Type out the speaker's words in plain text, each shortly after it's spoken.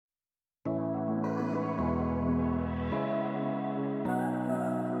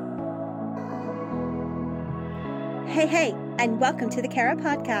Hey, and welcome to the Cara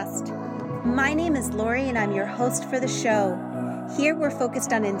Podcast. My name is Lori, and I'm your host for the show. Here, we're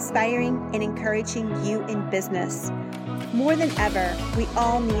focused on inspiring and encouraging you in business. More than ever, we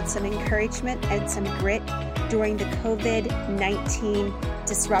all need some encouragement and some grit during the COVID-19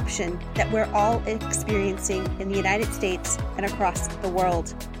 disruption that we're all experiencing in the United States and across the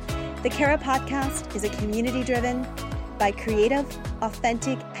world. The Cara Podcast is a community-driven by creative,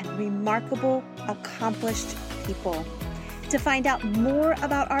 authentic, and remarkable, accomplished people. To find out more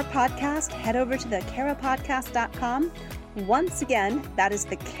about our podcast, head over to thecarapodcast.com. Once again, that is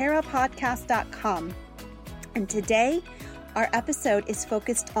thecarapodcast.com. And today, our episode is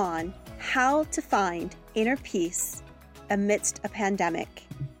focused on how to find inner peace amidst a pandemic.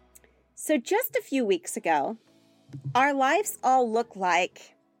 So just a few weeks ago, our lives all looked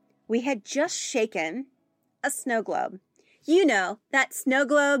like we had just shaken a snow globe. You know, that snow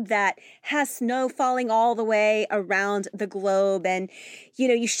globe that has snow falling all the way around the globe, and,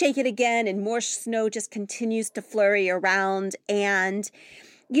 you shake it again and more snow just continues to flurry around. And,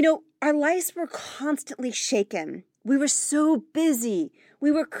 our lives were constantly shaken. We were so busy.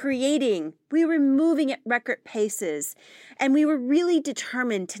 We were creating. We were moving at record paces. And we were really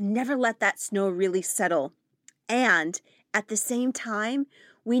determined to never let that snow really settle. And at the same time,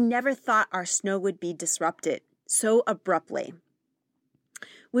 we never thought our snow would be disrupted so abruptly.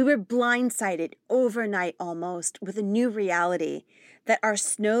 We were blindsided overnight almost with a new reality that our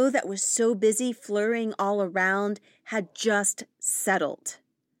snow that was so busy flurrying all around had just settled.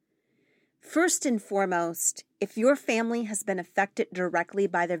 First and foremost, if your family has been affected directly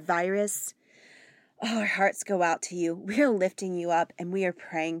by the virus, our hearts go out to you. We are lifting you up and we are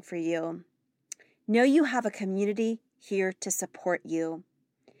praying for you. Know you have a community here to support you.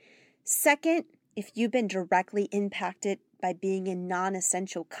 Second, if you've been directly impacted by being a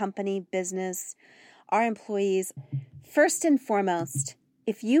non-essential company, business, our employees, first and foremost,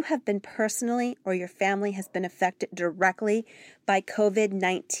 if you have been personally or your family has been affected directly by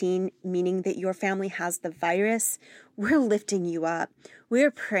COVID-19, meaning that your family has the virus, we're lifting you up.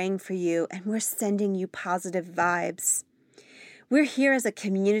 We're praying for you and we're sending you positive vibes. We're here as a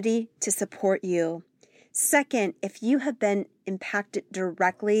community to support you. Second, if you have been impacted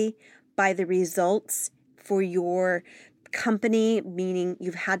directly by the results for your company, meaning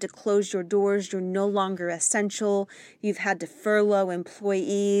you've had to close your doors, you're no longer essential, you've had to furlough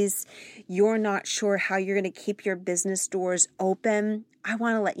employees, you're not sure how you're going to keep your business doors open, I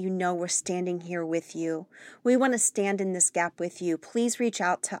want to let you know we're standing here with you. We want to stand in this gap with you. Please reach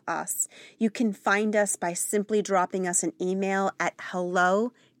out to us. You can find us by simply dropping us an email at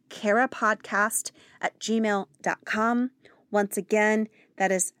hellocarapodast@gmail.com. Once again,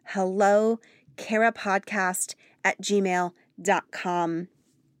 that is hellocarapodast@gmail.com.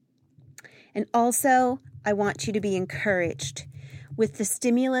 And also, I want you to be encouraged. With the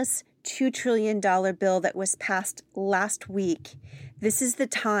stimulus $2 trillion bill that was passed last week, this is the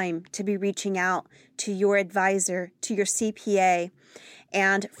time to be reaching out to your advisor, to your CPA.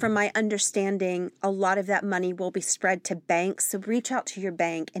 And from my understanding, a lot of that money will be spread to banks. So reach out to your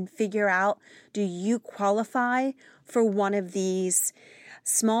bank and figure out, do you qualify for one of these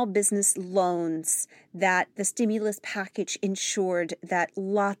small business loans that the stimulus package ensured that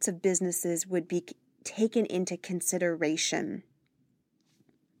lots of businesses would be taken into consideration.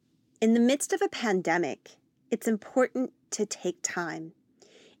 In the midst of a pandemic, it's important to take time.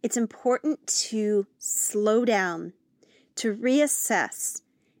 It's important to slow down, to reassess,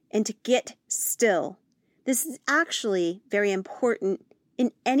 and to get still. This is actually very important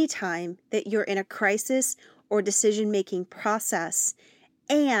in any time that you're in a crisis or decision-making process.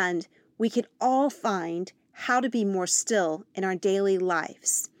 And we could all find how to be more still in our daily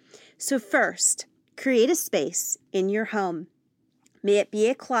lives. So first, create a space in your home. May it be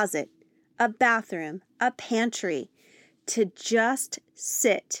a closet, a bathroom, a pantry, to just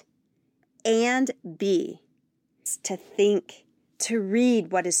sit and be, to think, to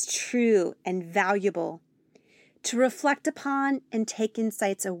read what is true and valuable, to reflect upon and take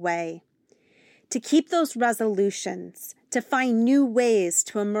insights away, to keep those resolutions, to find new ways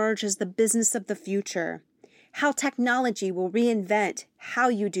to emerge as the business of the future, how technology will reinvent how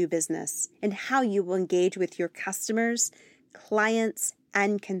you do business and how you will engage with your customers, clients,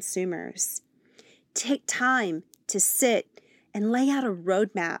 and consumers. Take time to sit and lay out a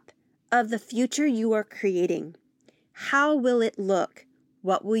roadmap of the future you are creating. How will it look?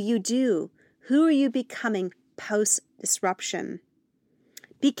 What will you do? Who are you becoming post-disruption?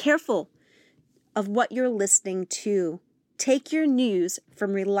 Be careful of what you're listening to. Take your news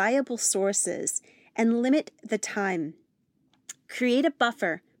from reliable sources and limit the time. Create a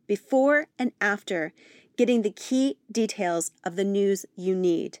buffer before and after. getting the key details of the news you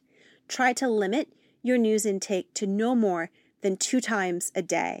need. Try to limit your news intake to no more than 2 times a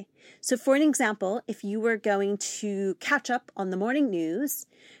day. So for an example, if you were going to catch up on the morning news,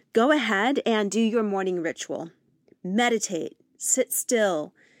 go ahead and do your morning ritual. Meditate, sit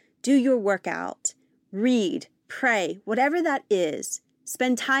still, do your workout, read, pray, whatever that is.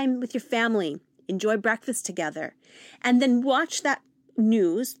 Spend time with your family, enjoy breakfast together, and then watch that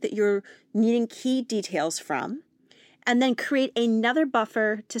news that you're needing key details from, and then create another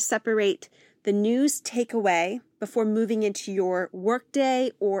buffer to separate the news takeaway before moving into your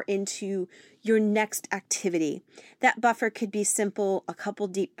workday or into your next activity. That buffer could be simple, a couple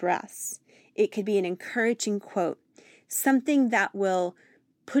deep breaths. It could be an encouraging quote, something that will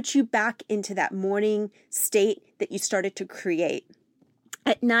put you back into that morning state that you started to create.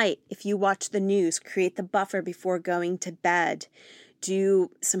 At night, if you watch the news, create the buffer before going to bed.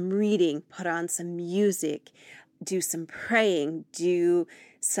 Do some reading, put on some music, do some praying, do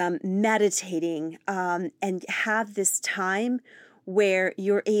some meditating, and have this time where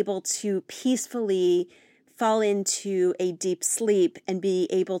you're able to peacefully fall into a deep sleep and be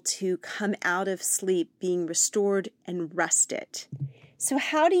able to come out of sleep being restored and rested. So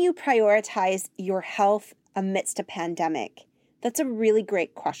how do you prioritize your health amidst a pandemic? That's a really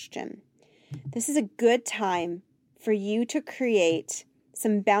great question. This is a good time for you to create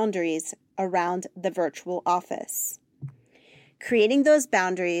some boundaries around the virtual office. Creating those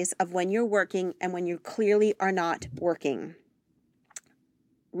boundaries of when you're working and when you clearly are not working.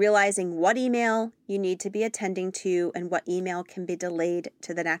 Realizing what email you need to be attending to and what email can be delayed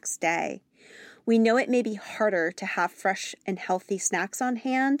to the next day. We know it may be harder to have fresh and healthy snacks on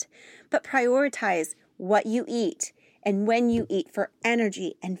hand, but prioritize what you eat and when you eat for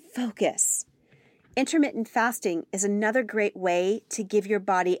energy and focus. Intermittent fasting is another great way to give your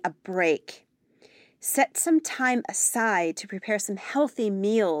body a break. Set some time aside to prepare some healthy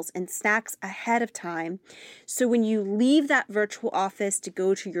meals and snacks ahead of time. So when you leave that virtual office to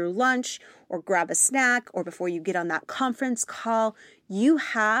go to your lunch or grab a snack or before you get on that conference call, you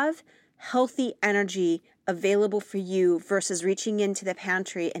have healthy energy available for you versus reaching into the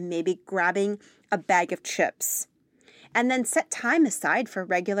pantry and maybe grabbing a bag of chips. And then set time aside for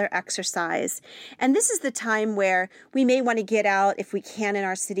regular exercise. And this is the time where we may want to get out if we can in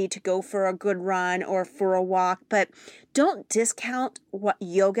our city to go for a good run or for a walk, but don't discount what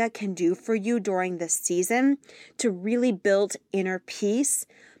yoga can do for you during this season to really build inner peace,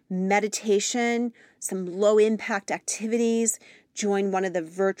 meditation, some low impact activities, join one of the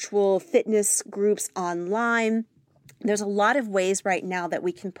virtual fitness groups online. There's a lot of ways right now that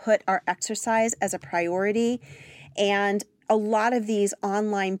we can put our exercise as a priority. And a lot of these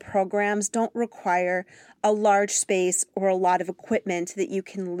online programs don't require a large space or a lot of equipment that you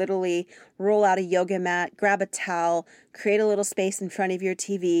can literally roll out a yoga mat, grab a towel, create a little space in front of your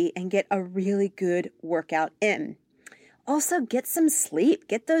TV, and get a really good workout in. Also, get some sleep.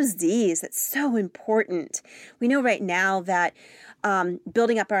 Get those Ds. That's so important. We know right now that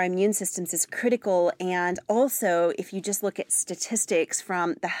building up our immune systems is critical. And also, if you just look at statistics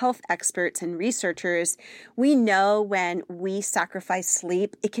from the health experts and researchers, we know when we sacrifice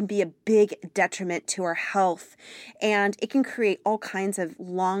sleep, it can be a big detriment to our health. And it can create all kinds of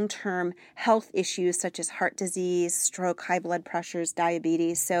long-term health issues such as heart disease, stroke, high blood pressures,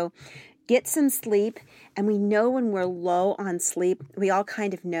 diabetes. So get some sleep, and we know when we're low on sleep, we all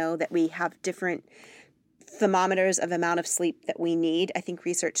kind of know that we have different thermometers of amount of sleep that we need. I think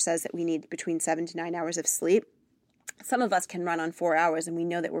research says that we need between 7 to 9 hours of sleep. Some of us can run on 4 hours, and we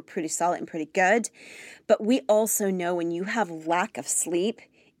know that we're pretty solid and pretty good. But we also know when you have lack of sleep,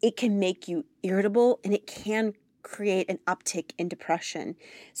 it can make you irritable, and it can create an uptick in depression.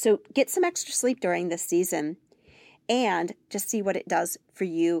 So get some extra sleep during this season. And just see what it does for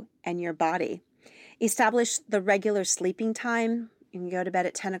you and your body. Establish the regular sleeping time. You can go to bed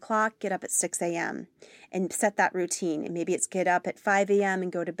at 10 o'clock, get up at 6 a.m. and set that routine. And maybe it's get up at 5 a.m.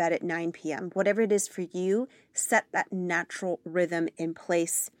 and go to bed at 9 p.m. Whatever it is for you, set that natural rhythm in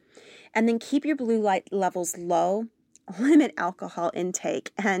place. And then keep your blue light levels low. Limit alcohol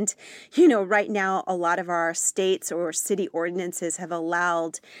intake. And, right now, a lot of our states or city ordinances have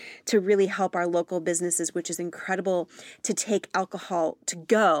allowed to really help our local businesses, which is incredible, to take alcohol to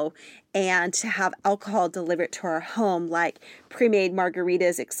go and to have alcohol delivered to our home, like pre-made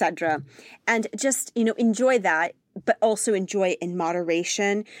margaritas, etc. And just, enjoy that, but also enjoy it in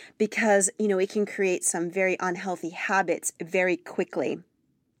moderation because, it can create some very unhealthy habits very quickly.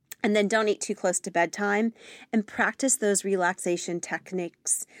 And then don't eat too close to bedtime and practice those relaxation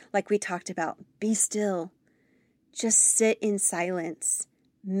techniques like we talked about. Be still. Just sit in silence.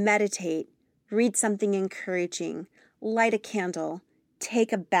 Meditate. read something encouraging, light a candle,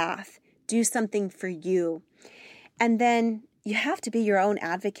 take a bath, do something for you. And then you have to be your own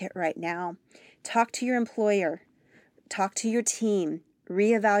advocate right now. Talk to your employer, talk to your team,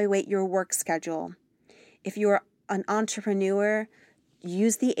 reevaluate your work schedule. If you're an entrepreneur,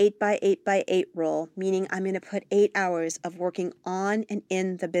 use the 8x8x8 rule, meaning I'm going to put 8 hours of working on and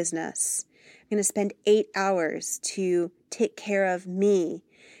in the business. I'm going to spend 8 hours to take care of me,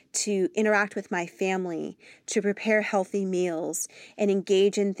 to interact with my family, to prepare healthy meals, and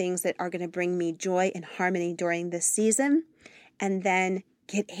engage in things that are going to bring me joy and harmony during this season, and then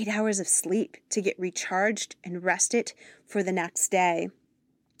get 8 hours of sleep to get recharged and rested for the next day.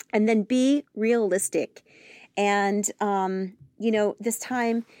 And then be realistic. And, this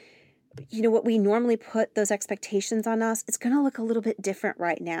time, what we normally put those expectations on us, it's going to look a little bit different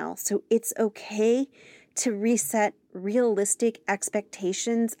right now. So it's okay to reset realistic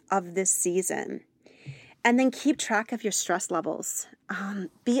expectations of this season. And then keep track of your stress levels.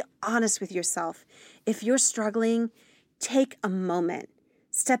 Be honest with yourself. If you're struggling, take a moment.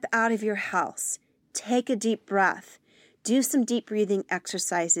 Step out of your house. Take a deep breath. Do some deep breathing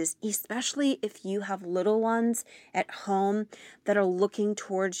exercises, especially if you have little ones at home that are looking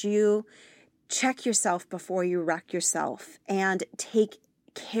towards you. Check yourself before you wreck yourself and take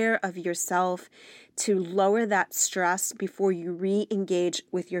care of yourself to lower that stress before you re-engage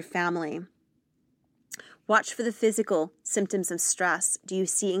with your family. Watch for the physical symptoms of stress. Do you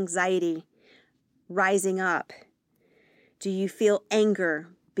see anxiety rising up? Do you feel anger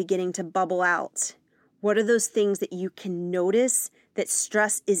beginning to bubble out? What are those things that you can notice that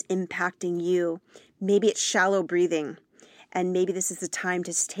stress is impacting you? Maybe it's shallow breathing, and maybe this is the time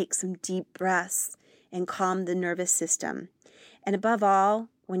to take some deep breaths and calm the nervous system. And above all,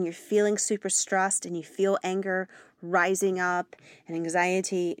 when you're feeling super stressed and you feel anger rising up and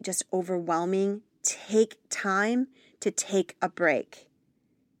anxiety just overwhelming, take time to take a break.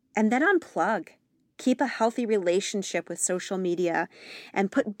 And then unplug. Keep a healthy relationship with social media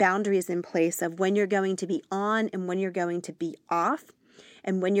and put boundaries in place of when you're going to be on and when you're going to be off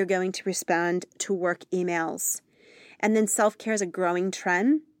and when you're going to respond to work emails. And then self-care is a growing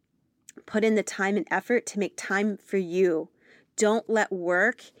trend. Put in the time and effort to make time for you. Don't let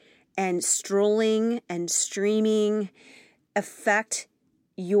work and strolling and streaming affect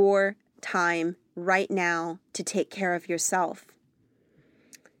your time right now to take care of yourself.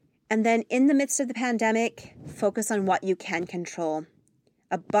 And then in the midst of the pandemic, focus on what you can control.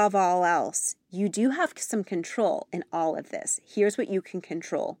 Above all else, you do have some control in all of this. Here's what you can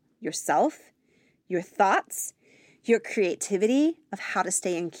control: yourself, your thoughts, your creativity of how to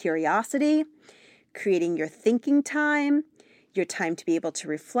stay in curiosity, creating your thinking time, your time to be able to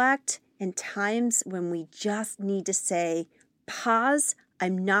reflect, and times when we just need to say, pause.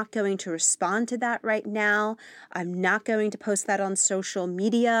 I'm not going to respond to that right now. I'm not going to post that on social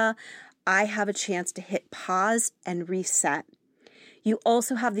media. I have a chance to hit pause and reset. You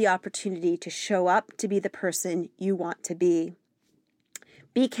also have the opportunity to show up to be the person you want to be.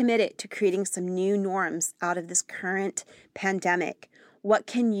 Be committed to creating some new norms out of this current pandemic. What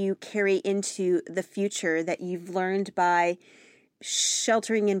can you carry into the future that you've learned by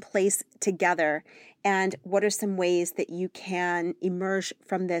sheltering in place together? And what are some ways that you can emerge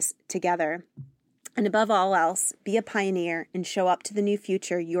from this together? And above all else, be a pioneer and show up to the new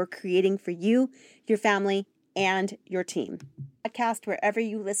future you're creating for you, your family, and your team. Podcast wherever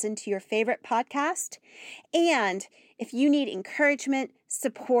you listen to your favorite podcast. And if you need encouragement,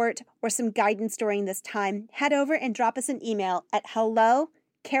 support, or some guidance during this time, head over and drop us an email at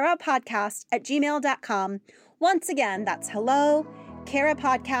hellocarapodast@gmail.com. Once again, that's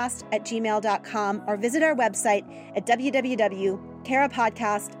hellocarapodast@gmail.com, or visit our website at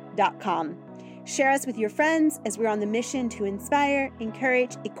www.carapodcast.com. Share us with your friends as we're on the mission to inspire,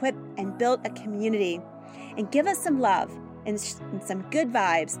 encourage, equip, and build a community. And give us some love and some good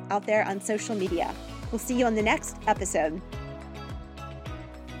vibes out there on social media. We'll see you on the next episode.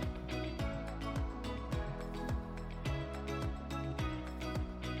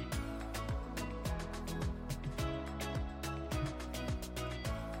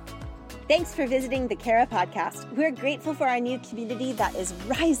 Thanks for visiting the Cara Podcast. We're grateful for our new community that is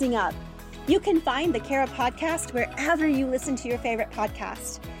rising up. You can find the Cara Podcast wherever you listen to your favorite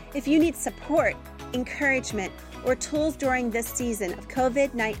podcast. If you need support, encouragement, or tools during this season of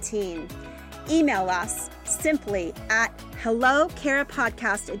COVID-19, email us simply at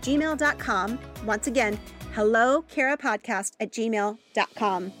hellocarapodast@gmail.com. Once again,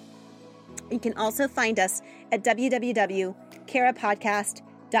 hellocarapodast@gmail.com. You can also find us at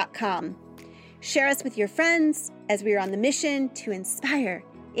www.carapodcast.com. Share us with your friends as we are on the mission to inspire,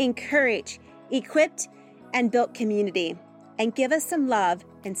 encourage, equipped and built community, and give us some love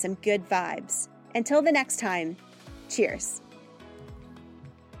and some good vibes. Until the next time, cheers.